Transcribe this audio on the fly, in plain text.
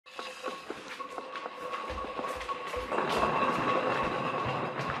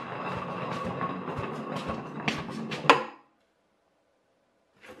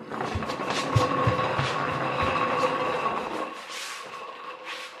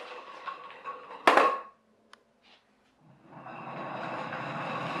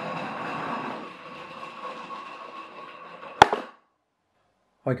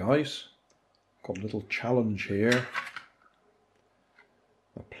Hi guys, got a little challenge here.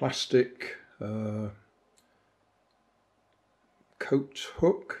 A plastic coat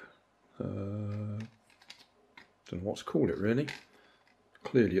hook. Don't know what to call it really.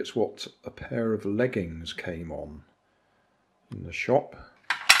 Clearly it's what a pair of leggings came on in the shop.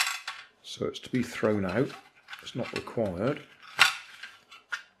 So it's to be thrown out. It's not required.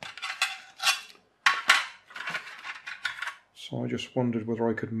 So I just wondered whether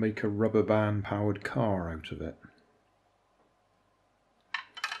I could make a rubber band powered car out of it.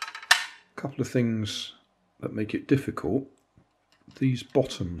 A couple of things that make it difficult. These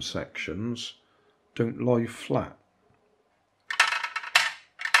bottom sections don't lie flat.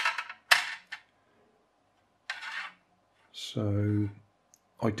 So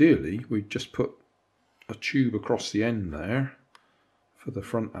ideally we'd just put a tube across the end there for the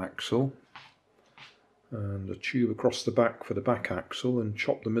front axle and a tube across the back for the back axle and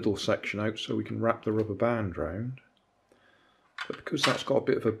chop the middle section out so we can wrap the rubber band round. But because that's got a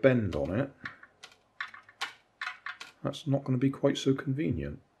bit of a bend on it, that's not going to be quite so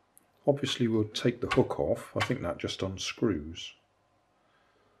convenient. Obviously we'll take the hook off. I think that just unscrews.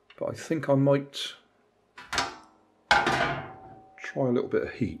 But I think I might try a little bit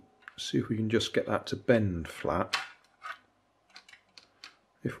of heat, see if we can just get that to bend flat.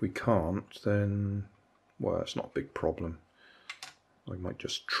 If we can't, then, well, it's not a big problem. I might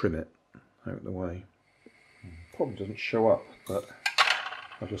just trim it out of the way. Probably doesn't show up, but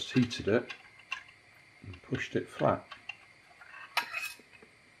I just heated it and pushed it flat.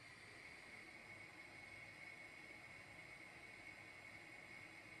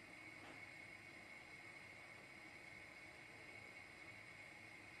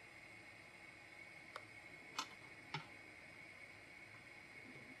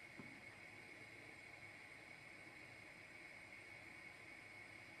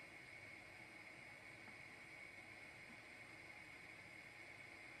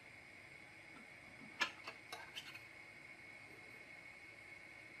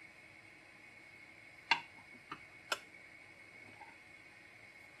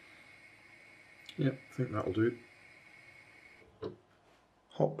 Yep, I think that'll do.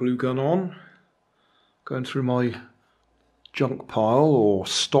 Hot glue gun on. Going through my junk pile or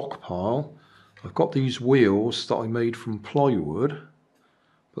stockpile. I've got these wheels that I made from plywood,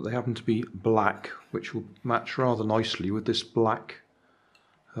 but they happen to be black, which will match rather nicely with this black,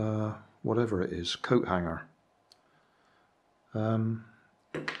 whatever it is, coat hanger. And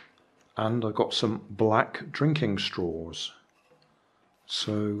I've got some black drinking straws.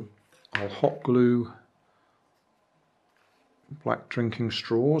 So I'll hot glue black drinking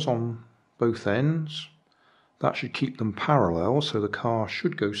straws on both ends. That should keep them parallel, so the car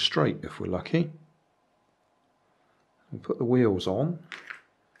should go straight if we're lucky. I'll put the wheels on.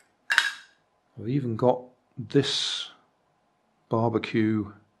 I've even got this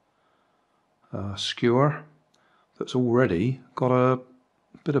barbecue skewer that's already got a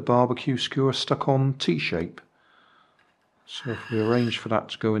bit of barbecue skewer stuck on T-shape. So if we arrange for that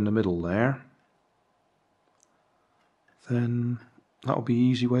to go in the middle there, then that'll be an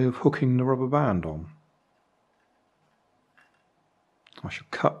easy way of hooking the rubber band on. I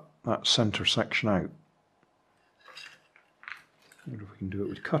should cut that centre section out. I wonder if we can do it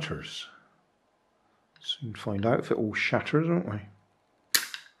with cutters. Soon find out if it all shatters, won't we?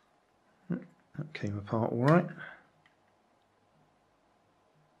 That came apart all right.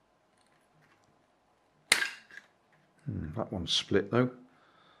 That one's split though.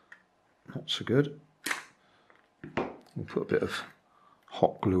 Not so good. We'll put a bit of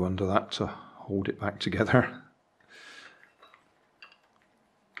hot glue under that to hold it back together.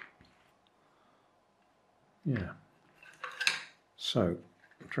 Yeah. So,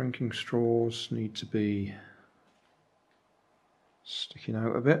 drinking straws need to be sticking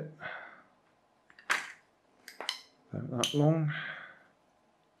out a bit. About that long.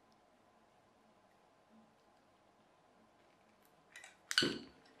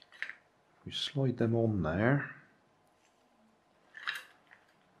 We slide them on there.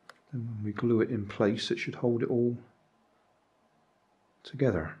 Then when we glue it in place, it should hold it all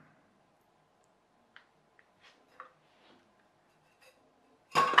together.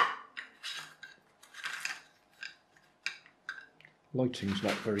 Lighting's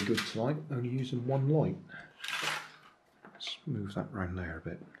not very good tonight, only using one light. Let's move that round there a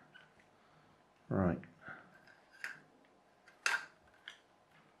bit. Right.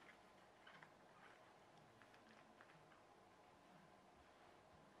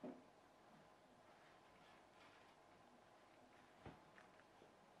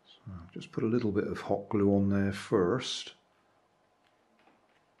 So I'll just put a little bit of hot glue on there first.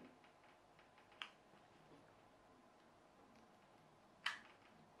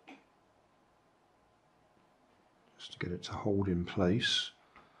 just to get it to hold in place.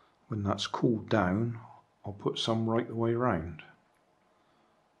 When that's cooled down, I'll put some right the way around.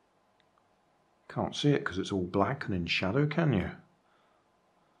 Can't see it because it's all black and in shadow, can you?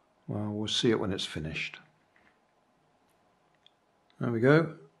 Well, we'll see it when it's finished. There we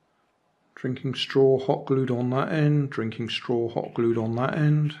go. Drinking straw hot glued on that end, drinking straw hot glued on that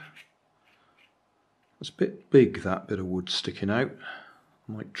end. It's a bit big, that bit of wood sticking out.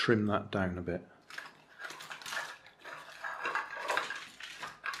 I might trim that down a bit.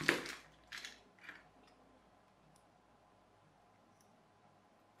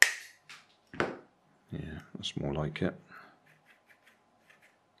 Yeah, that's more like it.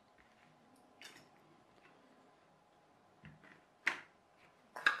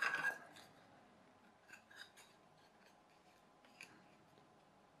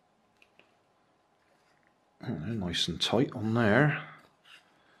 Oh, they're nice and tight on there.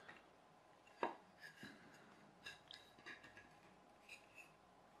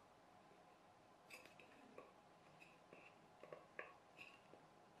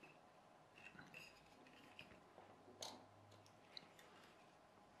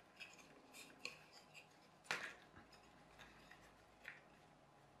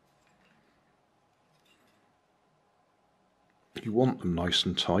 You want them nice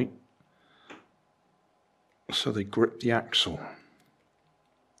and tight so they grip the axle.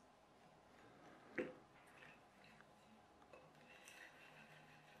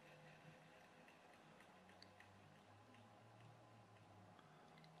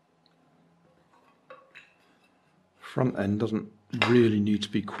 Front end doesn't really need to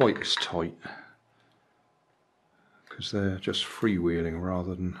be quite as tight because they're just freewheeling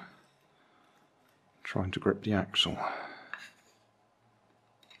rather than trying to grip the axle.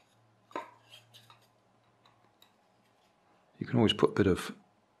 You can always put a bit of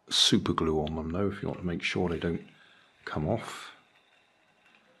super glue on them though if you want to make sure they don't come off.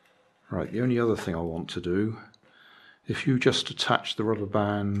 Right, the only other thing I want to do, if you just attach the rubber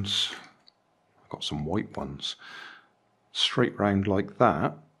bands, I've got some white ones, straight round like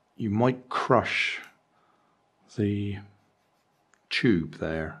that, you might crush the tube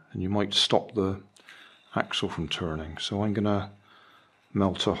there and you might stop the axle from turning. So I'm going to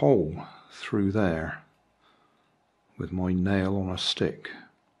melt a hole through there with my nail on a stick.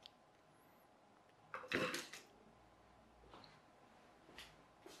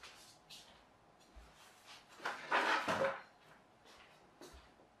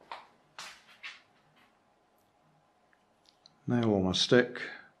 Nail on a stick,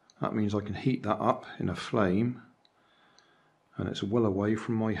 that means I can heat that up in a flame and it's well away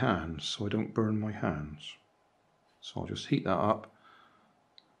from my hands so I don't burn my hands. So I'll just heat that up,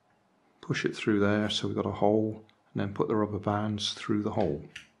 push it through there so we've got a hole, and then put the rubber bands through the hole.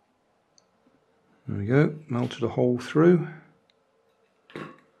 There we go, melted a hole through.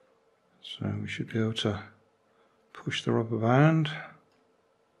 So we should be able to push the rubber band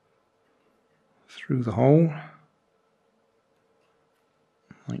through the hole.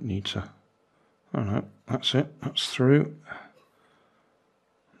 Might need to, oh no, that's it, that's through.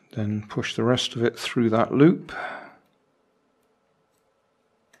 Then push the rest of it through that loop.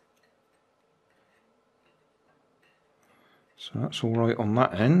 So that's all right on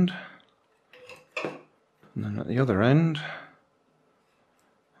that end. And then at the other end,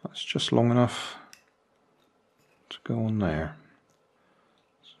 that's just long enough to go on there.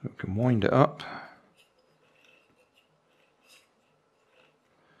 So we can wind it up.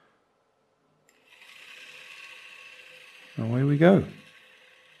 Away we go.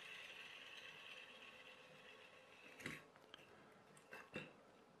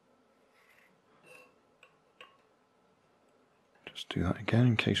 Just do that again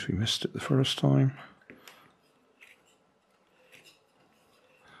in case we missed it the first time.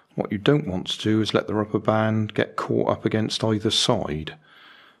 What you don't want to do is let the rubber band get caught up against either side,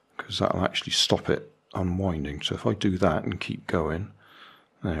 because that'll actually stop it unwinding. So if I do that and keep going,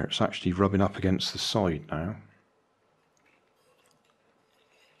 there, it's actually rubbing up against the side now.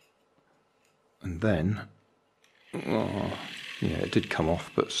 And then, oh, yeah, it did come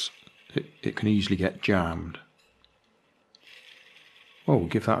off, but it can easily get jammed. Well, we'll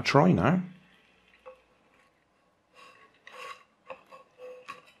give that a try now.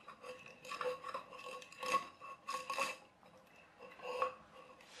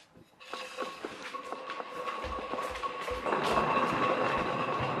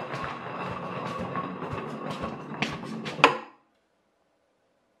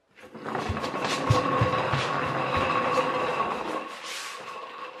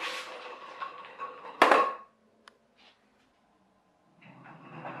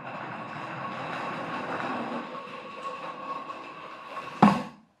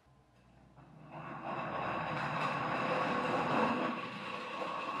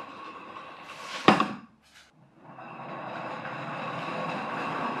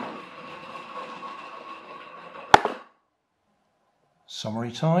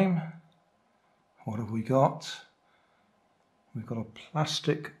 Summary time. What have we got? We've got a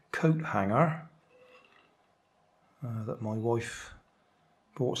plastic coat hanger that my wife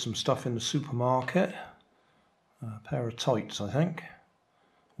bought some stuff in the supermarket. A pair of tights, I think,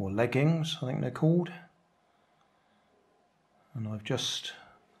 or leggings, I think they're called. And I've just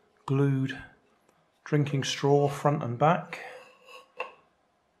glued drinking straw front and back.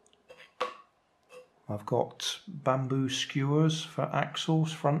 I've got bamboo skewers for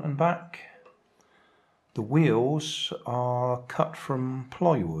axles front and back. The wheels are cut from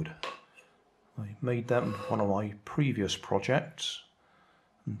plywood. I made them one of my previous projects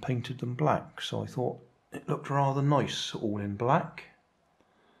and painted them black, so I thought it looked rather nice all in black.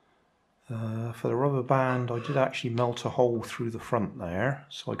 For the rubber band, I did actually melt a hole through the front there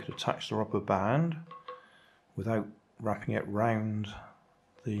so I could attach the rubber band without wrapping it round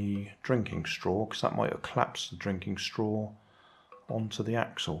the drinking straw, because that might have collapsed the drinking straw onto the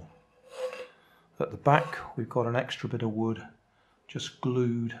axle. At the back we've got an extra bit of wood just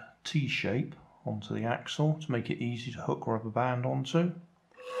glued T-shape onto the axle to make it easy to hook rubber band onto.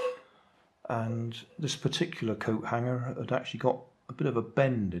 And this particular coat hanger had actually got a bit of a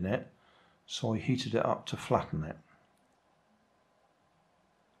bend in it, so I heated it up to flatten it.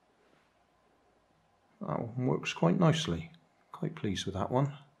 That one works quite nicely. Quite pleased with that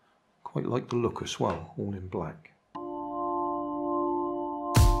one. Quite like the look as well, all in black.